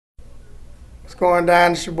going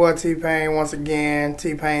down? It's your boy T-Pain once again.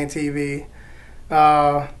 T-Pain TV.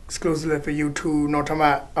 Exclusively for YouTube. No talking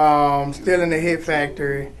about. Still in the Hit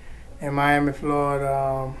Factory in Miami,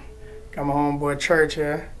 Florida. Got my homeboy Church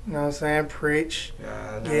here. You know what I'm saying? Preach.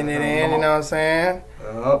 Getting it in. You know what I'm saying?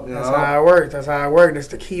 That's how it works. That's how it works. It's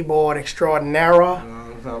the keyboard extraordinaire. You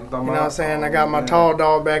know what I'm saying? I got my tall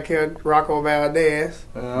dog back here, Rocco Valdes.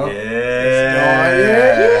 Yeah,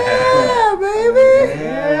 baby.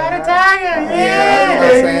 Yeah, the tiger. Yeah, you know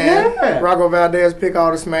what I'm saying? Rocco Valdes pick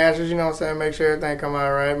all the smashes, you know what I'm saying? Make sure everything come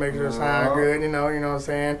out right, make sure it sound good, you know what I'm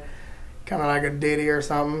saying? Kind of like a Diddy or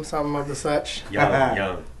something of the such.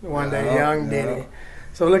 Young. One day, young Diddy.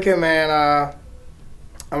 So look here, man.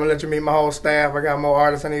 I'm going to let you meet my whole staff. I got more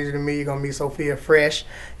artists I need you to meet. You're going to meet Sophia Fresh.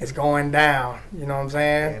 It's going down. You know what I'm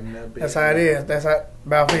saying? That's how it is. That's how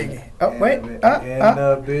BAL4. Oh, wait. In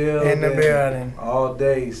the building. In the building. All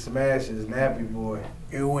day smashes, Nappy Boy.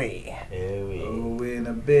 Ooh-wee. Ooh, we in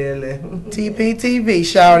the building. TPTV,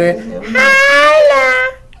 shout it.